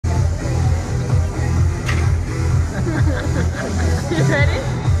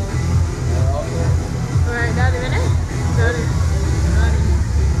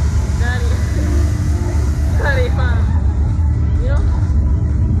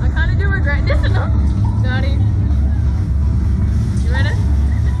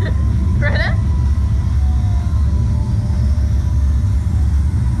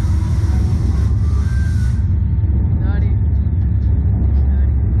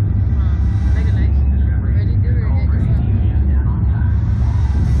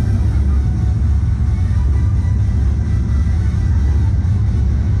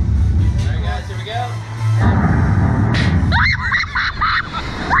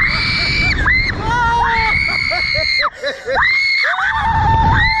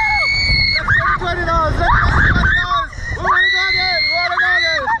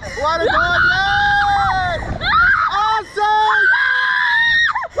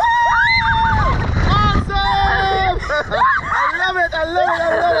It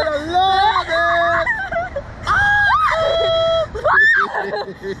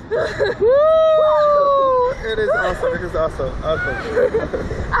is awesome. It is awesome. Awesome.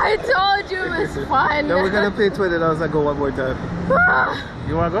 I told you it was fun. Now we're gonna pay $20 and go one more time.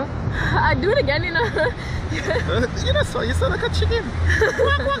 You wanna go? I do it again, you know. You know, so you sound like a chicken.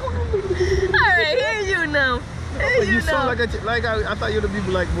 Alright, here's you now. Here's You sound like a like I thought you'd be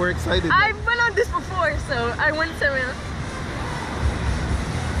like more excited. I've been on this before, so I went to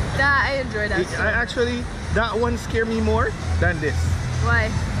that. I enjoyed that. I actually, that one scared me more than this. Why?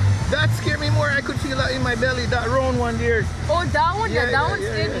 That scared me more. I could feel that in my belly. That round one there. Oh, that one? Yeah, that one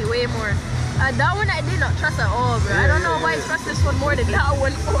scared me way more. That one I did not trust at all, bro. I don't know why I trust this one more than that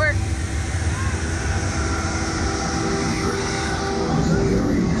one for.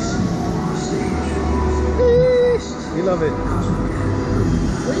 You love it.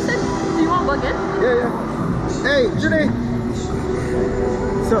 What you said? Do you want to go again? Yeah. Hey, Judy.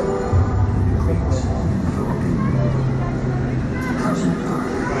 So.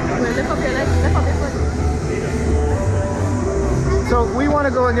 Wait, lift up your leg. Lift up your foot. So we want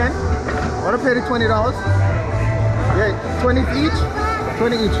to go again. Want to pay the $20? Yeah, 20 each?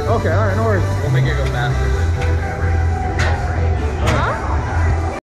 20 each. Okay, alright, no worries. We'll make it go faster.